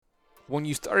When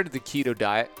you started the keto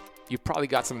diet, you probably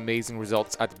got some amazing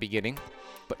results at the beginning,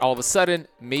 but all of a sudden,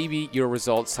 maybe your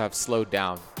results have slowed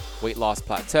down. Weight loss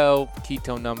plateau,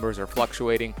 ketone numbers are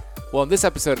fluctuating. Well, in this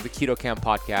episode of the Keto Camp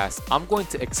podcast, I'm going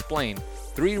to explain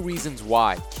 3 reasons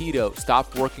why keto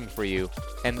stopped working for you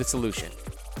and the solution.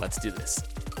 Let's do this.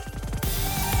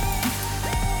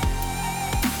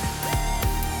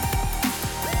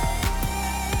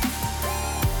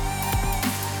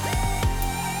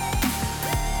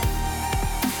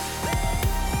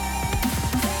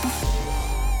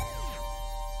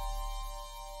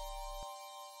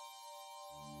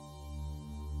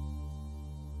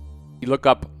 You look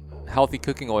up healthy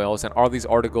cooking oils and all these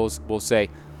articles will say,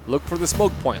 look for the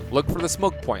smoke point, look for the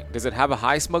smoke point. Does it have a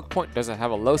high smoke point? Does it have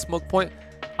a low smoke point?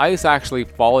 I used to actually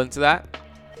fall into that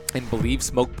and believe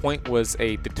smoke point was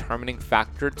a determining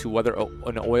factor to whether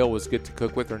an oil was good to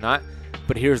cook with or not.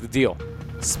 But here's the deal.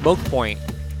 Smoke point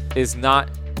is not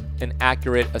an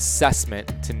accurate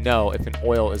assessment to know if an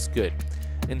oil is good.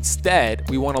 Instead,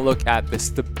 we want to look at the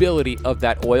stability of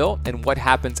that oil and what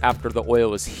happens after the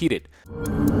oil is heated.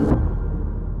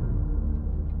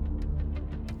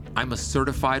 I'm a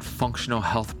certified functional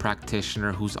health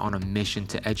practitioner who's on a mission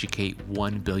to educate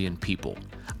 1 billion people.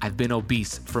 I've been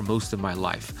obese for most of my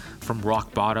life. From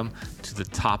rock bottom to the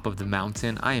top of the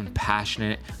mountain, I am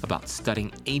passionate about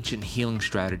studying ancient healing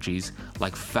strategies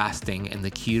like fasting and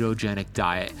the ketogenic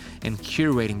diet and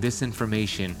curating this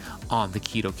information on the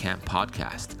Keto Camp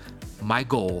podcast. My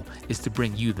goal is to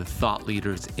bring you the thought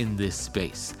leaders in this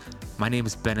space. My name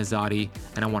is Ben Azadi,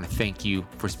 and I want to thank you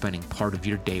for spending part of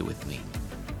your day with me.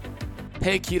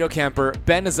 Hey Keto Camper,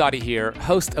 Ben Azadi here,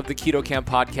 host of the Keto Camp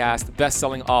podcast,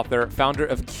 best-selling author, founder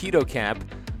of Keto Camp.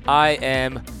 I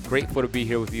am grateful to be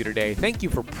here with you today. Thank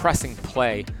you for pressing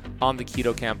play on the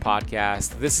Keto Camp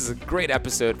podcast. This is a great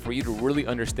episode for you to really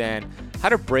understand how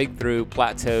to break through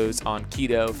plateaus on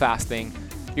keto fasting.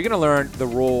 You're going to learn the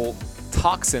role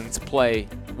toxins play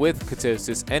with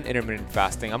ketosis and intermittent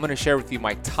fasting. I'm going to share with you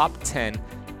my top 10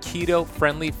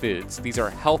 keto-friendly foods. These are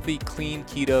healthy, clean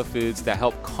keto foods that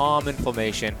help calm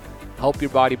inflammation, help your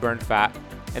body burn fat,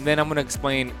 and then I'm going to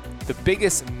explain the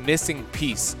biggest missing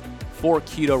piece for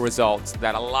keto results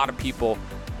that a lot of people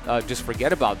just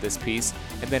forget about this piece,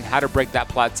 and then how to break that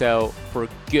plateau for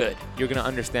good. You're going to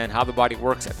understand how the body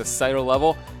works at the cellular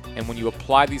level, and when you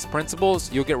apply these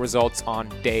principles, you'll get results on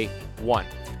day 1.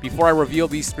 Before I reveal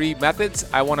these 3 methods,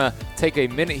 I want to take a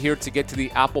minute here to get to the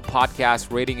Apple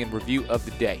Podcast rating and review of the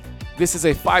day. This is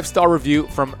a 5-star review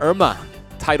from Irma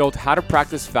titled How to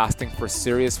Practice Fasting for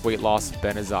Serious Weight Loss,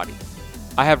 Ben Azadi.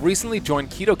 I have recently joined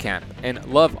Keto Camp and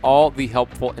love all the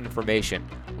helpful information.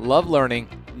 Love learning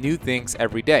new things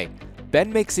every day.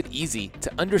 Ben makes it easy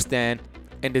to understand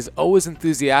and is always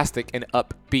enthusiastic and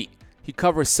upbeat. He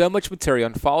covers so much material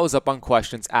and follows up on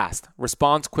questions asked,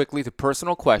 responds quickly to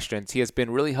personal questions. He has been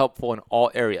really helpful in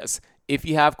all areas. If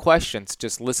you have questions,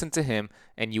 just listen to him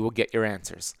and you will get your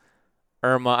answers.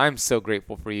 Irma, I'm so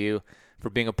grateful for you for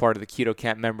being a part of the Keto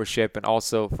Camp membership and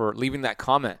also for leaving that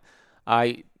comment.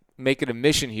 We make it a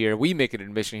mission here at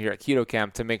Keto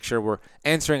Camp to make sure we're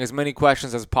answering as many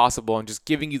questions as possible and just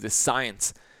giving you the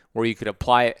science where you could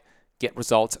apply it, get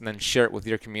results, and then share it with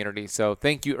your community. So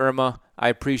thank you, Irma. I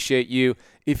appreciate you.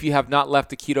 If you have not left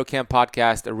the Keto Camp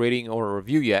podcast a rating or a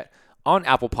review yet on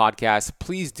Apple Podcasts,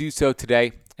 please do so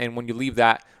today. And when you leave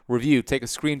that review, take a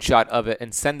screenshot of it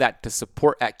and send that to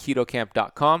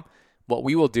support@ketocamp.com. What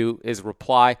we will do is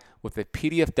reply with a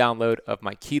PDF download of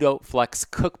my Keto Flex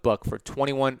cookbook for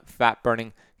 21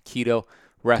 fat-burning keto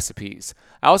recipes.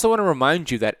 I also want to remind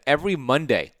you that every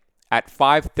Monday at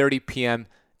 5:30 p.m.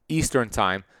 Eastern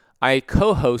Time, I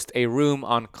co-host a room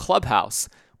on Clubhouse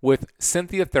with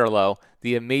Cynthia Thurlow,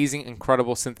 the amazing,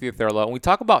 incredible Cynthia Thurlow. And we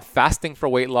talk about fasting for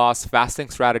weight loss, fasting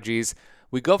strategies.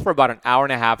 We go for about an hour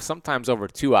and a half, sometimes over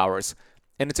 2 hours.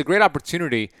 And it's a great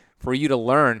opportunity for you to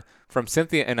learn from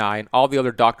Cynthia and I and all the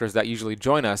other doctors that usually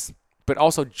join us, but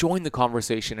also join the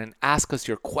conversation and ask us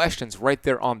your questions right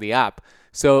there on the app.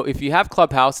 So if you have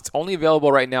Clubhouse, it's only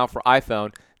available right now for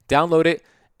iPhone. Download it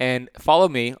and follow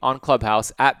me on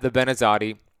Clubhouse at the Ben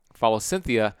Azadi. Follow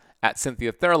Cynthia at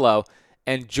Cynthia Thurlow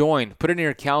and join. Put it in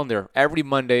your calendar every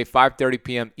Monday, 5:30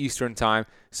 p.m. Eastern Time,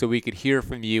 so we could hear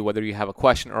from you, whether you have a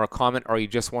question or a comment or you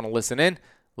just want to listen in.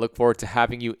 Look forward to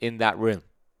having you in that room.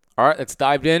 All right, let's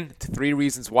dive in to 3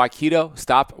 reasons why keto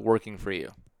stopped working for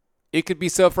you. It could be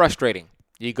so frustrating.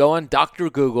 You go on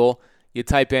Dr. Google, you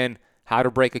type in how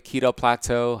to break a keto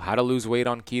plateau, how to lose weight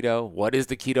on keto, what is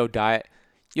the keto diet.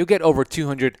 You'll get over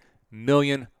 200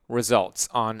 million results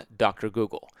on Dr.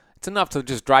 Google. It's enough to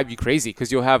just drive you crazy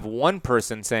because you'll have one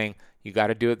person saying you got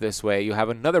to do it this way. You have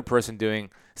another person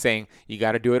saying you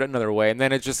got to do it another way. And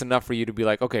then it's just enough for you to be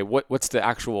like, okay, what's the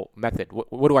actual method?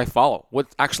 What do I follow? What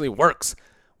actually works?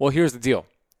 Well, here's the deal.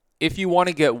 If you want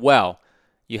to get well,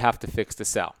 you have to fix the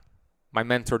cell. My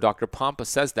mentor, Dr. Pompa,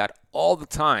 says that all the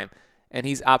time, and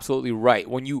he's absolutely right.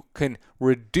 When you can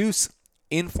reduce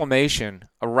inflammation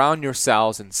around your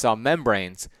cells and cell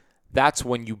membranes, that's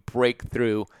when you break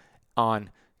through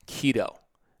on keto.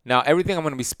 Now, everything I'm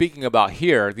going to be speaking about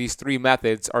here, these 3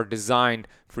 methods are designed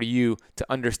for you to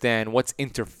understand what's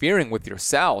interfering with your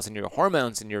cells and your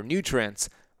hormones and your nutrients.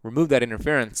 Remove that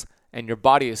interference, and your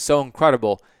body is so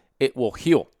incredible, it will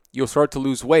heal. You'll start to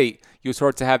lose weight. You'll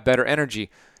start to have better energy.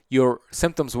 Your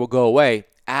symptoms will go away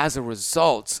as a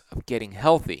result of getting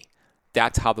healthy.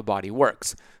 That's how the body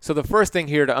works. So the first thing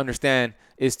here to understand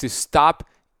is to stop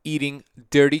eating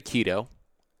dirty keto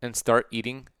and start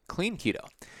eating clean keto.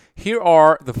 Here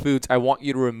are the foods I want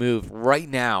you to remove right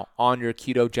now on your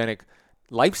ketogenic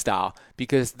lifestyle,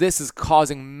 because this is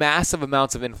causing massive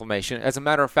amounts of inflammation. As a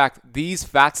matter of fact, these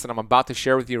fats that I'm about to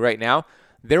share with you right now,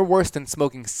 they're worse than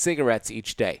smoking cigarettes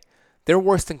each day. They're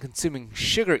worse than consuming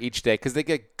sugar each day because they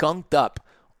get gunked up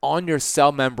on your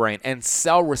cell membrane and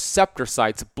cell receptor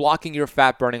sites, blocking your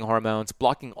fat-burning hormones,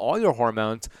 blocking all your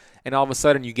hormones, and all of a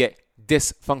sudden you get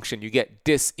dysfunction, you get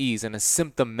dis-ease, and a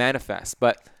symptom manifests.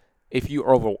 But if you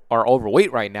are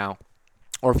overweight right now,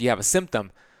 or if you have a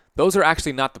symptom, those are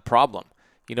actually not the problem.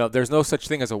 There's no such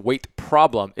thing as a weight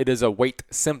problem. It is a weight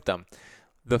symptom.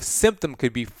 The symptom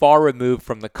could be far removed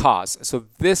from the cause. So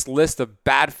this list of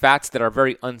bad fats that are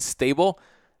very unstable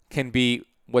can be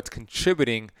what's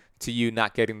contributing to you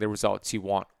not getting the results you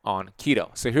want on keto.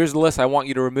 So here's the list I want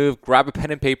you to remove. Grab a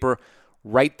pen and paper,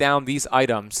 write down these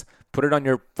items, put it on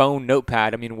your phone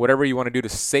notepad. Whatever you want to do to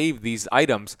save these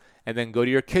items, and then go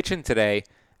to your kitchen today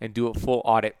and do a full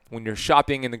audit. When you're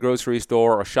shopping in the grocery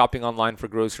store or shopping online for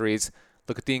groceries,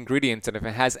 look at the ingredients, and if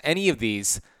it has any of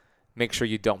these, make sure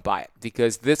you don't buy it,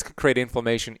 because this could create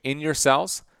inflammation in your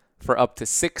cells for up to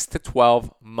 6 to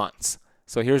 12 months.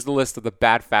 So here's the list of the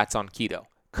bad fats on keto.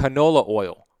 Canola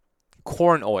oil,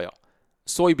 corn oil,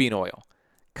 soybean oil,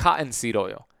 cottonseed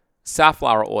oil,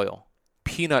 safflower oil,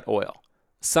 peanut oil,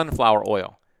 sunflower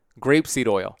oil, grapeseed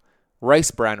oil, rice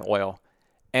bran oil,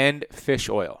 and fish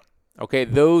oil. Okay,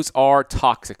 those are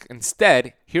toxic.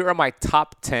 Instead, here are my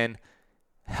top 10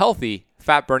 healthy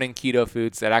fat-burning keto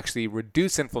foods that actually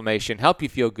reduce inflammation, help you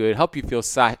feel good, help you feel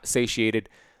satiated,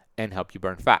 and help you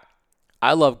burn fat.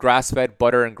 I love grass-fed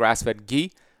butter and grass-fed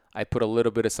ghee. I put a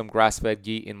little bit of some grass-fed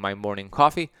ghee in my morning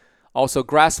coffee. Also,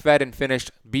 grass-fed and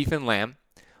finished beef and lamb.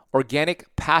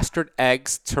 Organic pastured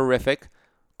eggs, terrific.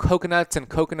 Coconuts and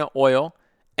coconut oil.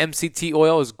 MCT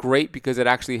oil is great because it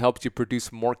actually helps you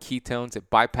produce more ketones. It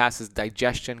bypasses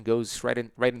digestion, goes right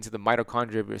into the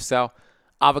mitochondria of your cell.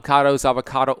 Avocados,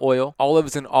 avocado oil.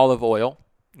 Olives and olive oil.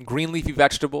 Green leafy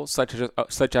vegetables such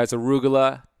as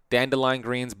arugula, dandelion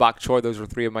greens, bok choy. Those are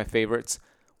 3 of my favorites.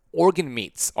 Organ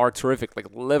meats are terrific, like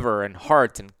liver and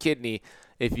heart and kidney.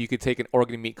 If you could take an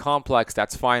organ meat complex,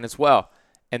 that's fine as well.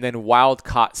 And then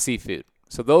wild-caught seafood.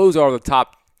 So those are the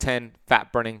top 10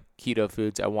 fat-burning keto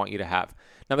foods I want you to have.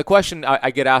 Now, the question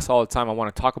I get asked all the time, I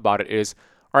want to talk about it, is,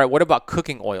 all right, what about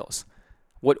cooking oils?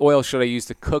 What oil should I use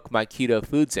to cook my keto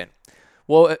foods in?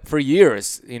 Well, for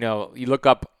years, you look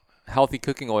up healthy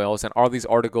cooking oils, and all these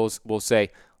articles will say,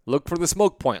 look for the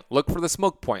smoke point. Look for the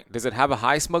smoke point. Does it have a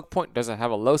high smoke point? Does it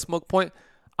have a low smoke point?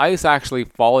 I used to actually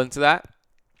fall into that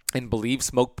and believe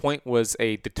smoke point was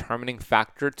a determining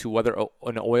factor to whether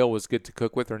an oil was good to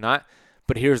cook with or not.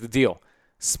 But here's the deal.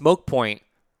 Smoke point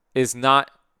is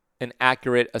not an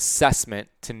accurate assessment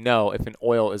to know if an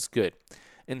oil is good.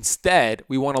 Instead,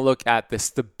 we want to look at the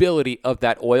stability of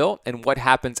that oil and what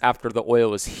happens after the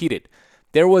oil is heated.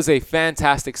 There was a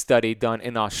fantastic study done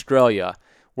in Australia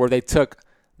where they took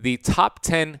the top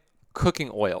 10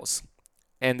 cooking oils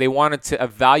and they wanted to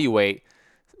evaluate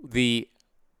the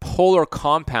polar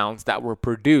compounds that were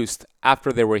produced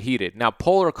after they were heated. Now,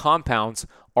 polar compounds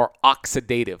are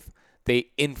oxidative. They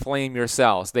inflame your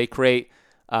cells. They create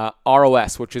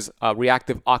ROS, which is a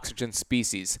reactive oxygen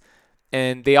species.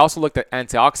 And they also looked at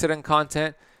antioxidant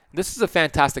content. This is a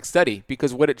fantastic study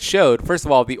because what it showed, first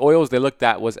of all, the oils they looked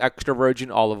at was extra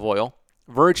virgin olive oil,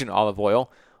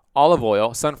 olive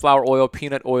oil, sunflower oil,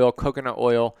 peanut oil, coconut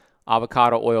oil,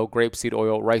 avocado oil, grapeseed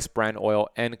oil, rice bran oil,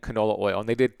 and canola oil. And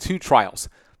they did 2 trials.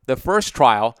 The first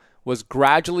trial was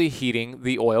gradually heating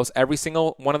the oils, every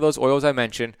single one of those oils I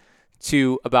mentioned,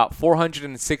 to about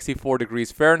 464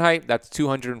 degrees Fahrenheit. That's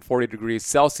 240 degrees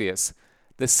Celsius.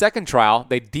 The second trial,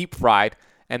 they deep fried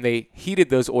and they heated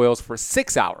those oils for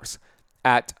 6 hours.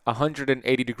 at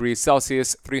 180 degrees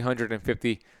Celsius,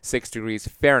 356 degrees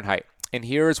Fahrenheit. And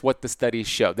here's what the studies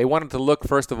show. They wanted to look,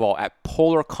 first of all, at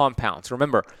polar compounds.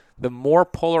 Remember, the more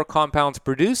polar compounds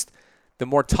produced, the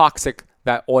more toxic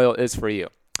that oil is for you.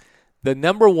 The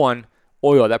number one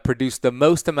oil that produced the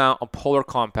most amount of polar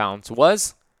compounds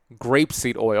was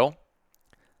grapeseed oil,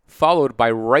 followed by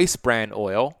rice bran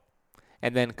oil,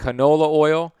 and then canola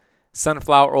oil,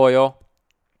 sunflower oil,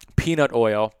 peanut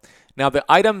oil. Now,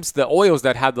 the oils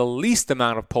that had the least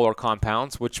amount of polar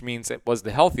compounds, which means it was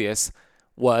the healthiest,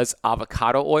 was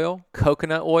avocado oil,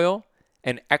 coconut oil,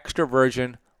 and extra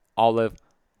virgin olive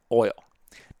oil.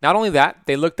 Not only that,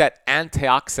 they looked at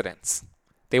antioxidants.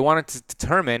 They wanted to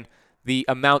determine the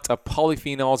amount of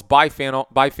polyphenols,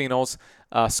 biphenyls,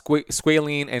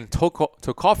 squalene, and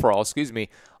tocopherol,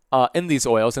 in these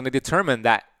oils, and they determined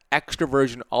that extra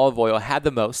virgin olive oil had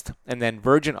the most, and then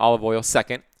virgin olive oil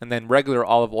second, and then regular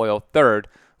olive oil third,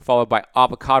 followed by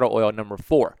avocado oil number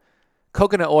 4.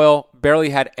 Coconut oil barely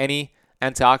had any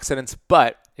antioxidants,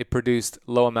 but it produced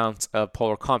low amounts of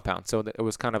polar compounds. So it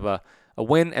was kind of a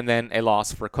win and then a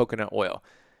loss for coconut oil.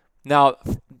 Now,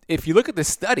 if you look at this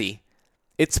study,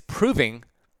 it's proving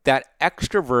that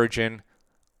extra virgin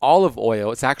olive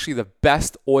oil is actually the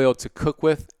best oil to cook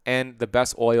with and the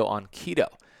best oil on keto.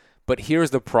 But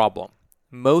here's the problem.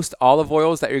 Most olive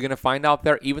oils that you're going to find out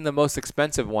there, even the most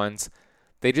expensive ones,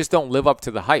 they just don't live up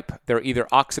to the hype. They're either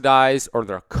oxidized or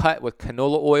they're cut with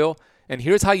canola oil. And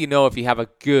here's how you know if you have a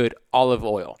good olive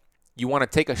oil. You want to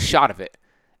take a shot of it.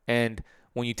 And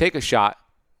when you take a shot,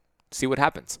 see what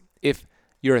happens. If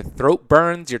your throat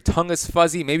burns, your tongue is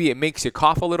fuzzy, maybe it makes you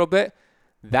cough a little bit,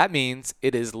 that means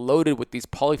it is loaded with these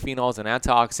polyphenols and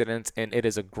antioxidants, and it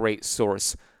is a great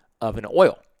source of an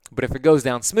oil. But if it goes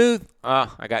down smooth,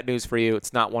 I got news for you.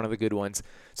 It's not one of the good ones.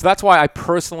 So that's why I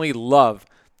personally love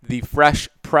the Fresh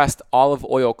Pressed Olive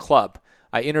Oil Club.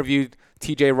 I interviewed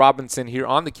TJ Robinson here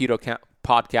on the Keto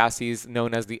Podcast. He's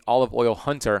known as the Olive Oil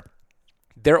Hunter.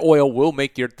 Their oil will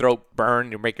make your throat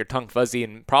burn, make your tongue fuzzy,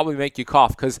 and probably make you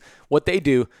cough, because what they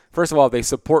do, first of all, they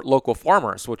support local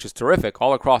farmers, which is terrific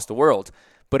all across the world.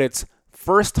 But it's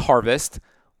first harvest,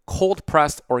 cold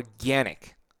pressed,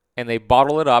 organic. And they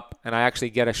bottle it up, and I actually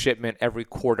get a shipment every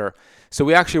quarter. So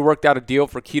we actually worked out a deal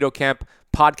for Keto Camp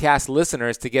podcast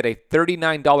listeners to get a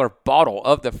 $39 bottle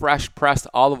of the Fresh Pressed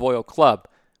Olive Oil Club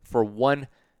for $1.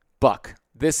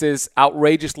 This is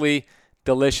outrageously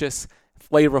delicious,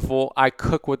 flavorful. I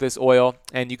cook with this oil,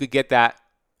 and you could get that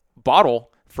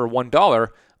bottle for $1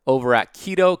 over at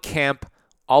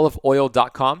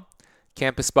ketocampoliveoil.com.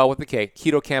 Camp is spelled with a K,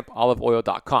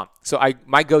 ketocampoliveoil.com. So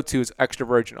my go-to is extra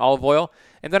virgin olive oil,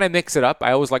 and then I mix it up.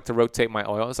 I always like to rotate my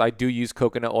oils. I do use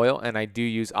coconut oil, and I do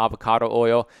use avocado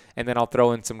oil, and then I'll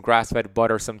throw in some grass-fed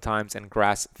butter sometimes and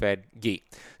grass-fed ghee.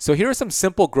 So here are some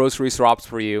simple grocery swaps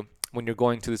for you when you're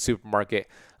going to the supermarket.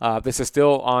 This is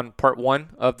still on part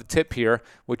 1 of the tip here,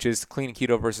 which is clean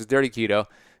keto versus dirty keto.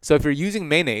 So if you're using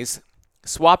mayonnaise,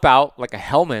 swap out like a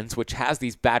Hellmann's, which has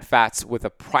these bad fats, with a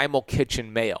Primal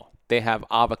Kitchen mayo. They have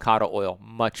avocado oil,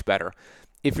 much better.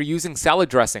 If you're using salad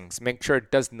dressings, make sure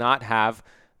it does not have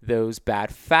those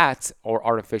bad fats or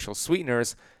artificial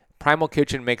sweeteners. Primal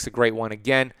Kitchen makes a great one.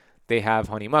 Again, they have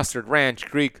honey mustard, ranch,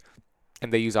 Greek,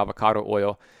 and they use avocado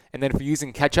oil. And then if you're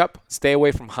using ketchup, stay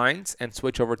away from Heinz and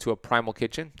switch over to a Primal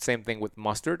Kitchen. Same thing with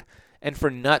mustard. And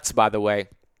for nuts, by the way,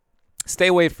 stay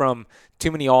away from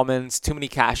too many almonds, too many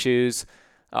cashews.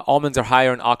 Almonds are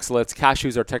higher in oxalates.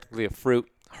 Cashews are technically a fruit,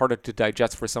 harder to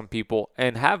digest for some people.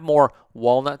 And have more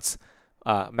walnuts,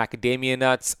 macadamia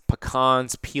nuts,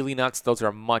 pecans, peely nuts. Those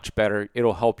are much better.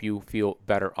 It'll help you feel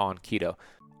better on keto.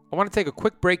 I want to take a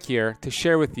quick break here to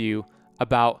share with you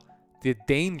about the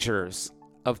dangers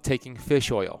of taking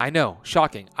fish oil. I know,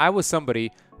 shocking. I was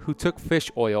somebody who took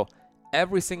fish oil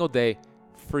every single day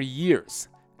for years.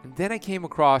 And then I came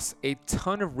across a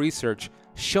ton of research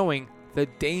showing the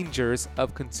dangers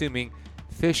of consuming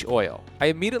fish oil. I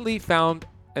immediately found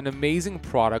an amazing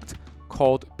product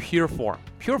called Pureform.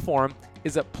 Pureform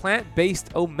is a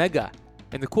plant-based omega.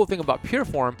 And the cool thing about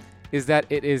Pureform is that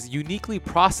it is uniquely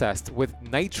processed with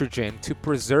nitrogen to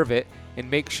preserve it and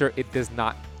make sure it does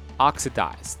not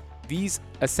oxidize. These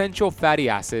essential fatty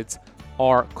acids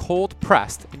are cold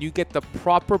pressed, and you get the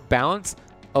proper balance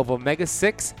of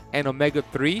omega-6 and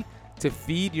omega-3 to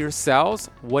feed your cells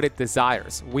what it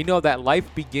desires. We know that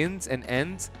life begins and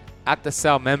ends at the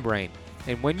cell membrane.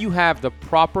 And when you have the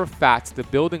proper fats, the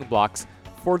building blocks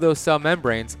for those cell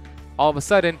membranes, all of a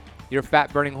sudden, your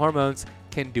fat-burning hormones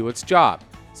can do its job.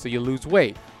 So you lose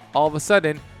weight. All of a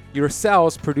sudden, your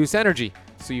cells produce energy,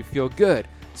 so you feel good.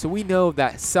 So we know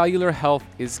that cellular health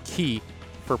is key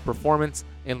for performance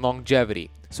and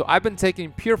longevity. So I've been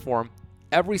taking Pureform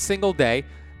every single day.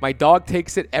 My dog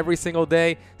takes it every single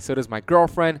day. So does my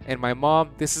girlfriend and my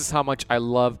mom. This is how much I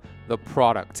love the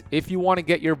product. If you want to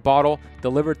get your bottle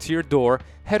delivered to your door,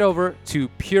 head over to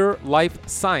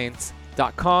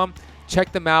purelifescience.com.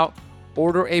 Check them out.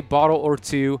 Order a bottle or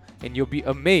two, and you'll be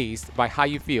amazed by how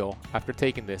you feel after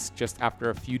taking this just after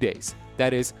a few days.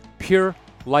 That is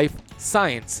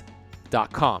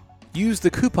purelifescience.com. Use the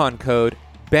coupon code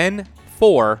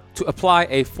BEN4 to apply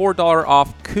a $4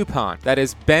 off coupon. That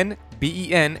is BEN,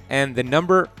 B-E-N, and the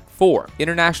number 4.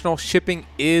 International shipping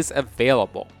is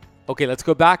available. Okay, let's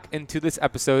go back into this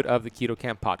episode of the Keto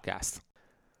Camp podcast.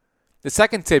 The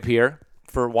second tip here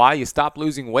for why you stop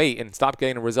losing weight and stop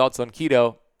getting results on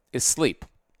keto is sleep.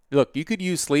 Look, you could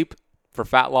use sleep for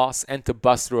fat loss and to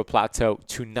bust through a plateau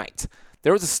tonight.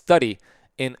 There was a study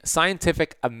in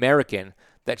Scientific American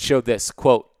that showed this,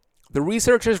 quote, "The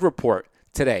researchers report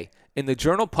today in the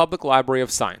journal Public Library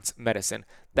of Science Medicine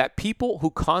that people who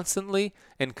constantly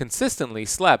and consistently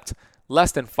slept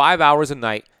less than 5 hours a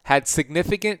night had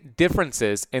significant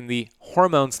differences in the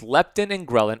hormones leptin and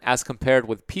ghrelin as compared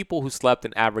with people who slept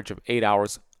an average of 8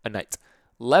 hours a night.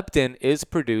 Leptin is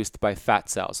produced by fat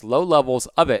cells. Low levels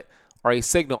of it are a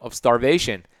signal of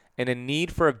starvation and a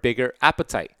need for a bigger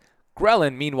appetite.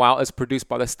 Ghrelin, meanwhile, is produced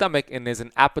by the stomach and is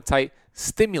an appetite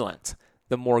stimulant.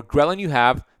 The more ghrelin you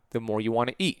have, the more you want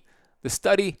to eat. The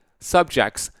study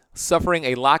subjects suffering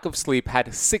a lack of sleep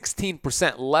had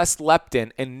 16% less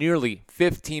leptin and nearly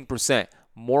 15%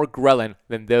 more ghrelin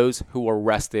than those who were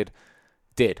rested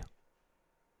did."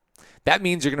 That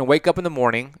means you're going to wake up in the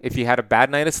morning. If you had a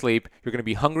bad night of sleep, you're going to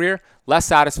be hungrier, less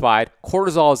satisfied,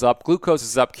 cortisol is up, glucose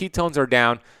is up, ketones are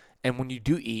down, and when you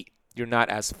do eat, you're not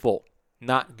as full.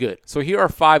 Not good. So here are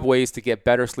 5 ways to get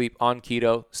better sleep on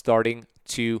keto starting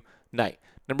tonight.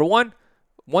 Number 1,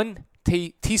 1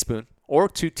 teaspoon or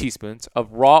 2 teaspoons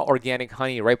of raw organic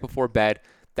honey right before bed.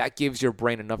 That gives your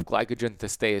brain enough glycogen to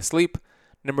stay asleep.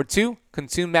 Number 2,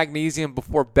 consume magnesium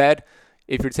before bed.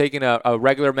 If you're taking a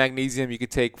regular magnesium, you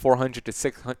could take 400 to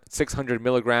 600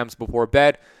 milligrams before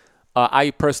bed.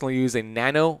 I personally use a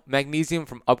nano magnesium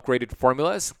from Upgraded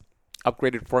Formulas.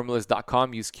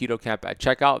 Upgradedformulas.com. Use KetoCamp at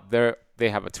checkout. They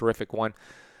have a terrific one.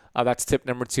 That's tip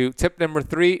number 2. Tip number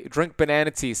 3, drink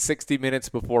banana tea 60 minutes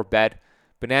before bed.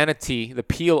 Banana tea, the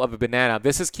peel of a banana.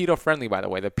 This is keto friendly, by the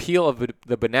way. The peel of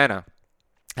the banana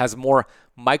has more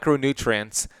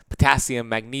micronutrients, potassium,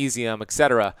 magnesium,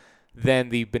 etc., than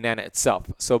the banana itself.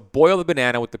 So boil the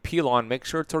banana with the peel on, make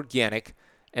sure it's organic,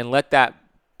 and let that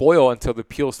boil until the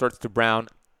peel starts to brown.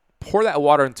 Pour that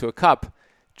water into a cup,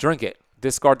 drink it,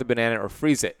 discard the banana or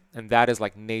freeze it, and that is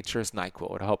like nature's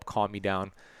NyQuil. It'll help calm you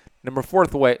down. The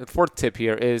fourth tip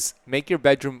here is make your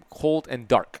bedroom cold and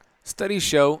dark. Studies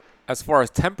show, as far as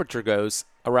temperature goes,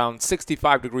 around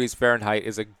 65 degrees Fahrenheit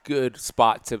is a good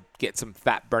spot to get some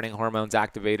fat-burning hormones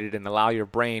activated and allow your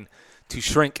brain to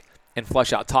shrink and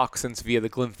flush out toxins via the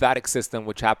glymphatic system,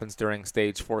 which happens during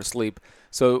stage 4 sleep.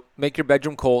 So make your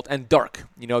bedroom cold and dark.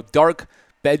 Dark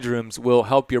bedrooms will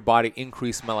help your body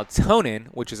increase melatonin,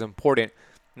 which is important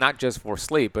not just for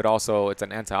sleep, but also it's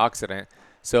an antioxidant.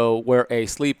 So wear a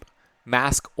sleep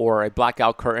mask or a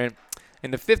blackout curtain.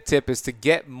 And the 5th tip is to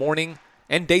get morning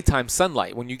and daytime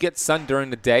sunlight. When you get sun during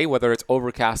the day, whether it's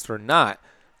overcast or not,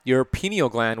 your pineal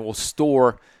gland will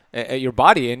store your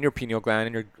body, and your pineal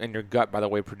gland and your gut, by the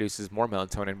way, produces more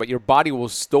melatonin, but your body will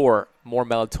store more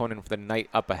melatonin for the night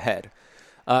up ahead.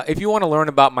 If you want to learn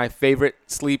about my favorite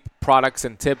sleep products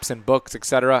and tips and books,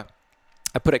 etc.,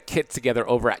 I put a kit together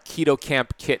over at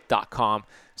ketocampkit.com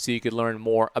so you could learn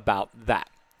more about that.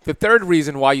 The 3rd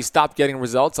reason why you stop getting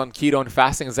results on keto and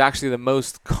fasting is actually the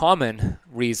most common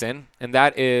reason, and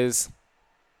that is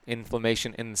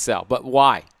inflammation in the cell. But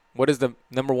why? What is the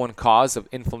number 1 cause of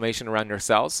inflammation around your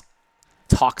cells?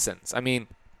 Toxins. I mean,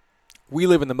 we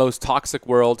live in the most toxic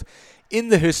world in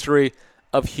the history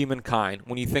of humankind.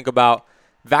 When you think about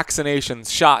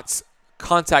vaccinations, shots,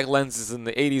 contact lenses in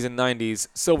the 80s and 90s,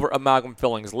 silver amalgam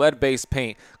fillings, lead-based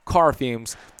paint, car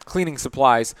fumes, cleaning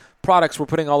supplies, products we're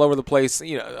putting all over the place,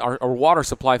 our water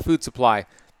supply, food supply.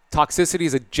 Toxicity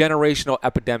is a generational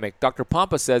epidemic. Dr.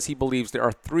 Pompa says he believes there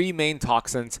are 3 main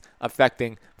toxins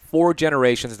affecting 4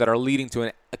 generations that are leading to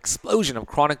an explosion of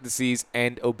chronic disease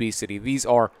and obesity. These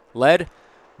are lead,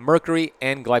 mercury,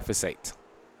 and glyphosate.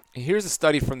 Here's a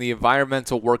study from the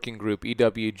Environmental Working Group,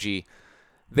 EWG.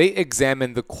 They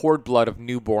examined the cord blood of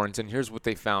newborns, and here's what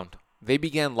they found. They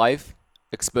began life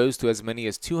exposed to as many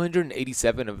as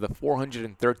 287 of the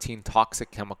 413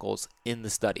 toxic chemicals in the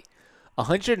study.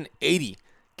 180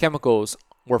 chemicals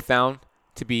were found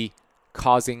to be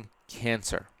causing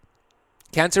cancer.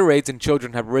 Cancer rates in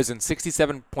children have risen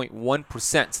 67.1%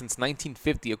 since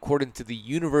 1950, according to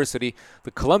the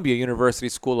Columbia University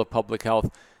School of Public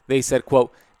Health. They said,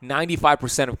 quote,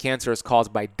 95% of cancer is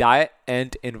caused by diet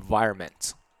and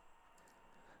environment.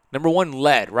 Number one,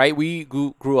 lead, right? We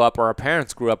grew up, or our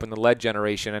parents grew up in the lead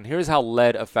generation, and here's how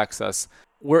lead affects us.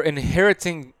 We're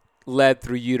inheriting lead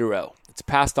through utero. It's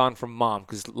passed on from mom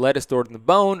because lead is stored in the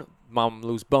bone. Mom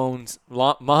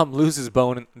loses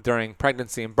bone during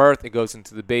pregnancy and birth. It goes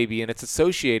into the baby, and it's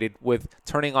associated with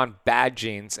turning on bad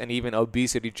genes and even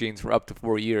obesity genes for up to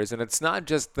 4 years. And it's not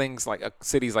just things like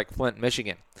cities like Flint,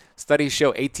 Michigan. Studies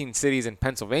show 18 cities in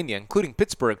Pennsylvania, including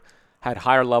Pittsburgh, had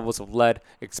higher levels of lead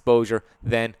exposure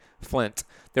than Flint.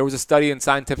 There was a study in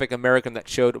Scientific American that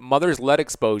showed mothers' lead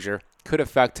exposure could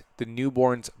affect the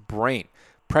newborn's brain.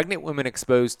 Pregnant women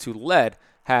exposed to lead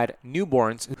had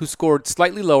newborns who scored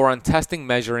slightly lower on testing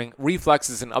measuring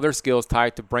reflexes and other skills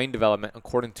tied to brain development,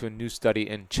 according to a new study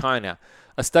in China.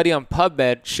 A study on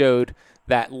PubMed showed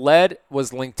that lead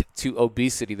was linked to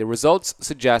obesity. The results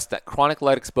suggest that chronic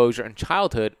lead exposure in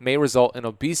childhood may result in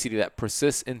obesity that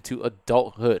persists into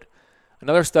adulthood.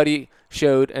 Another study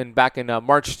showed, and back in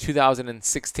March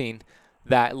 2016,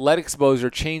 that lead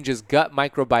exposure changes gut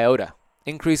microbiota,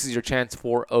 increases your chance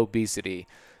for obesity.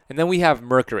 And then we have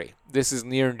mercury. This is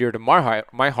near and dear to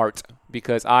my heart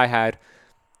because I had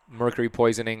mercury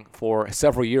poisoning for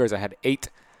several years. I had 8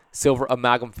 silver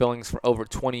amalgam fillings for over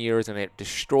 20 years, and it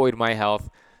destroyed my health.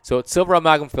 So it's silver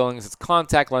amalgam fillings, it's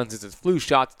contact lenses, it's flu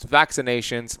shots, it's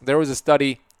vaccinations. There was a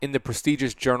study in the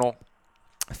prestigious journal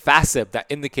FASIB that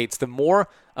indicates the more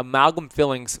amalgam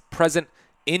fillings present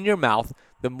in your mouth,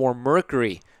 the more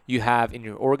mercury you have in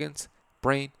your organs,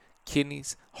 brain,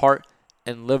 kidneys, heart,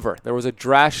 and liver. There was a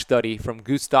Drasch study from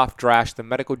Gustav Drasch, the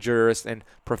medical jurist and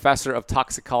professor of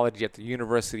toxicology at the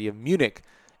University of Munich,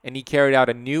 and he carried out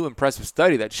a new impressive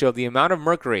study that showed the amount of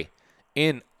mercury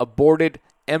in aborted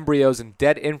embryos and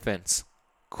dead infants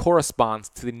corresponds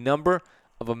to the number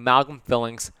of amalgam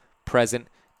fillings present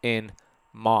in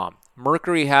mom.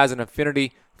 Mercury has an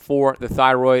affinity for the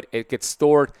thyroid. It gets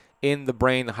stored in the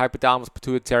brain, the hypothalamus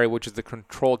pituitary, which is the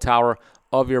control tower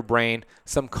of your brain.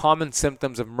 Some common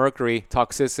symptoms of mercury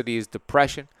toxicity is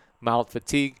depression, mild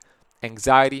fatigue,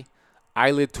 anxiety,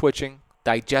 eyelid twitching,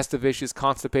 digestive issues,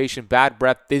 constipation, bad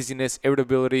breath, dizziness,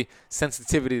 irritability,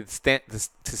 sensitivity to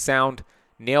sound,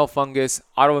 nail fungus,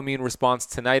 autoimmune response,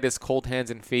 tinnitus, cold hands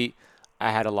and feet.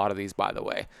 I had a lot of these, by the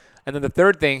way. And then the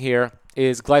third thing here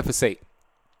is glyphosate.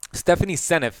 Stephanie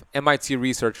Seneff, MIT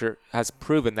researcher, has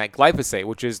proven that glyphosate,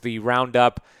 which is the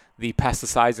Roundup, the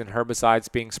pesticides and herbicides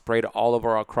being sprayed all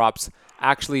over our crops,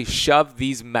 actually shove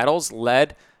these metals,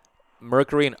 lead,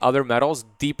 mercury, and other metals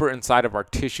deeper inside of our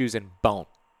tissues and bone.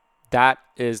 That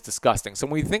is disgusting. So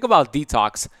when we think about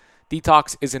detox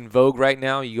is in vogue right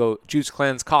now. You go juice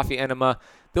cleanse, coffee enema.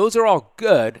 Those are all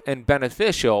good and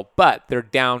beneficial, but they're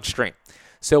downstream.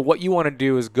 So what you want to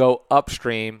do is go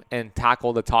upstream and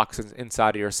tackle the toxins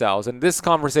inside of your cells. And this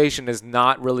conversation is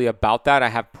not really about that. I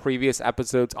have previous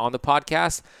episodes on the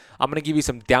podcast. I'm going to give you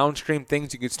some downstream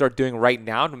things you can start doing right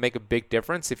now to make a big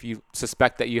difference if you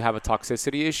suspect that you have a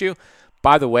toxicity issue.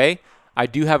 By the way, I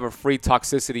do have a free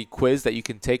toxicity quiz that you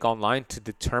can take online to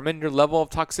determine your level of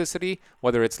toxicity,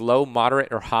 whether it's low,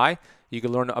 moderate, or high. You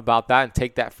can learn about that and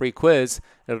take that free quiz.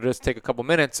 It'll just take a couple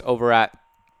minutes over at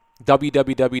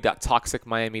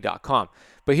www.toxicmiami.com.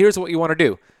 But here's what you want to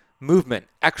do. Movement,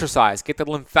 exercise, get the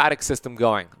lymphatic system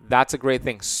going. That's a great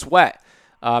thing. Sweat.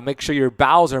 Make sure your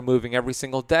bowels are moving every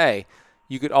single day.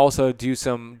 You could also do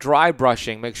some dry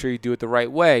brushing. Make sure you do it the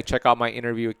right way. Check out my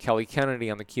interview with Kelly Kennedy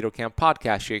on the Keto Camp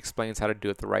podcast. She explains how to do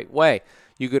it the right way.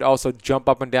 You could also jump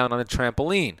up and down on the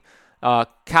trampoline.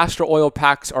 Castor oil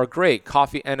packs are great.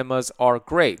 Coffee enemas are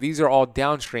great. These are all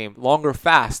downstream. Longer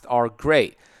fasts are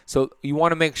great. So you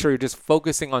want to make sure you're just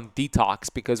focusing on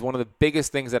detox, because one of the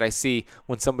biggest things that I see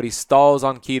when somebody stalls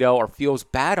on keto or feels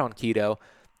bad on keto,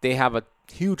 they have a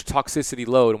huge toxicity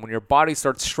load. And when your body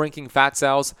starts shrinking fat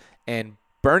cells and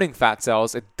burning fat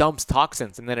cells, it dumps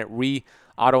toxins and then it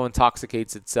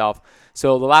auto-intoxicates itself.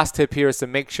 So the last tip here is to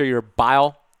make sure your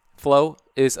bile flow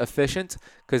is efficient,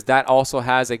 because that also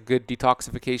has a good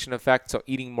detoxification effect. So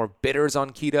eating more bitters on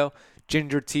keto,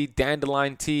 ginger tea,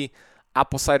 dandelion tea,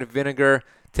 apple cider vinegar,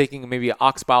 taking maybe an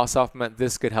ox bile supplement,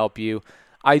 this could help you.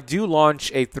 I do launch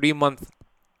a 3-month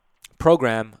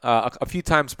program a few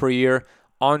times per year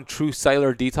on true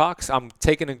cellular detox. I'm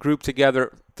taking a group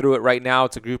together through it right now.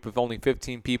 It's a group of only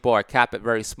 15 people. I cap it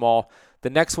very small. The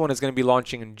next one is going to be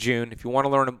launching in June. If you want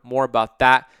to learn more about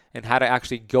that and how to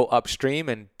actually go upstream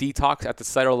and detox at the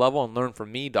cellular level and learn from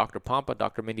me, Dr. Pompa,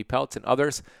 Dr. Mindy Peltz, and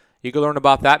others, you can learn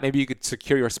about that. Maybe you could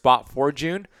secure your spot for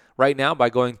June. right now by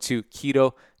going to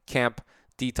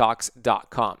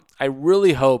ketocampdetox.com. I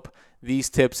really hope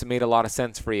these tips made a lot of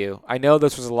sense for you. I know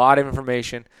this was a lot of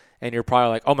information, and you're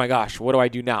probably like, oh my gosh, what do I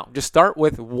do now? Just start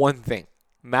with one thing.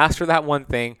 Master that one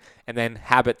thing, and then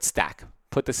habit stack.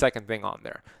 Put the second thing on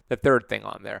there, the third thing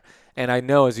on there. And I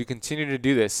know as you continue to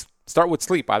do this, start with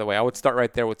sleep, by the way. I would start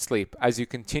right there with sleep. As you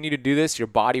continue to do this, your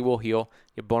body will heal.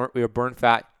 You'll burn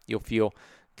fat. You'll feel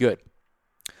good.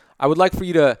 I would like for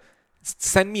you to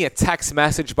send me a text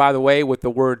message, by the way, with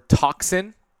the word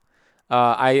toxin.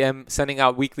 I am sending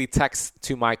out weekly texts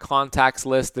to my contacts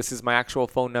list. This is my actual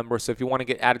phone number. So if you want to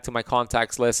get added to my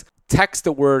contacts list, text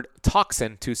the word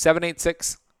toxin to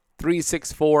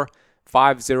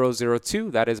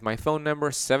 786-364-5002. That is my phone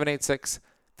number,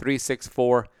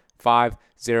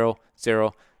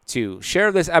 786-364-5002.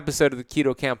 Share this episode of the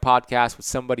Keto Camp Podcast with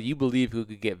somebody you believe who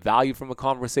could get value from a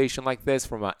conversation like this,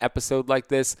 from an episode like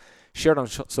this. Share it on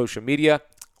social media.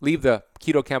 Leave the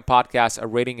Keto Camp Podcast a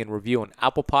rating and review on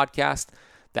Apple Podcast.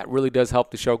 That really does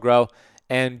help the show grow.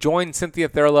 And join Cynthia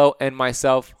Thurlow and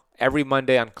myself every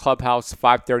Monday on Clubhouse,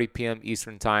 5:30 p.m.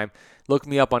 Eastern Time. Look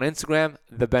me up on Instagram,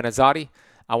 the Ben Azadi.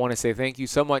 I want to say thank you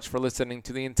so much for listening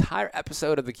to the entire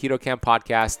episode of the Keto Camp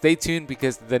Podcast. Stay tuned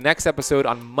because the next episode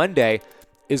on Monday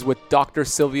is with Dr.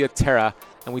 Sylvia Terra,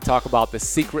 and we talk about the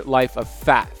secret life of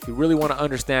fat. If you really want to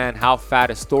understand how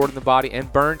fat is stored in the body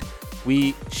and burned,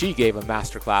 she gave a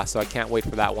masterclass, so I can't wait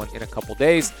for that one in a couple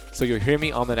days. So you'll hear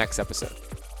me on the next episode.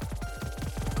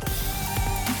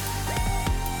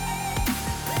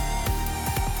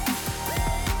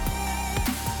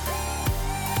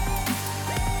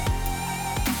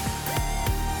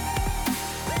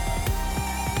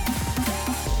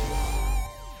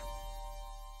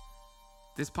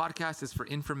 This podcast is for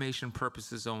information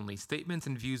purposes only. Statements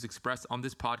and views expressed on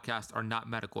this podcast are not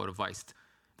medical advice.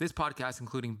 This podcast,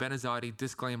 including Ben Azadi,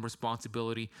 disclaims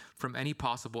responsibility from any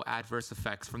possible adverse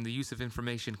effects from the use of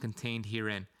information contained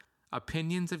herein.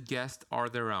 Opinions of guests are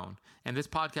their own, and this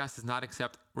podcast does not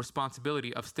accept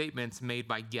responsibility of statements made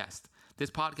by guests. This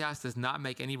podcast does not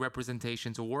make any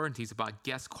representations or warranties about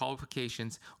guest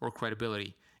qualifications or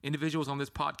credibility. Individuals on this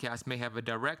podcast may have a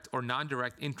direct or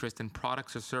non-direct interest in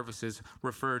products or services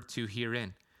referred to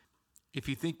herein. If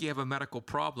you think you have a medical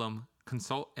problem,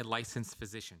 consult a licensed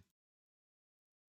physician.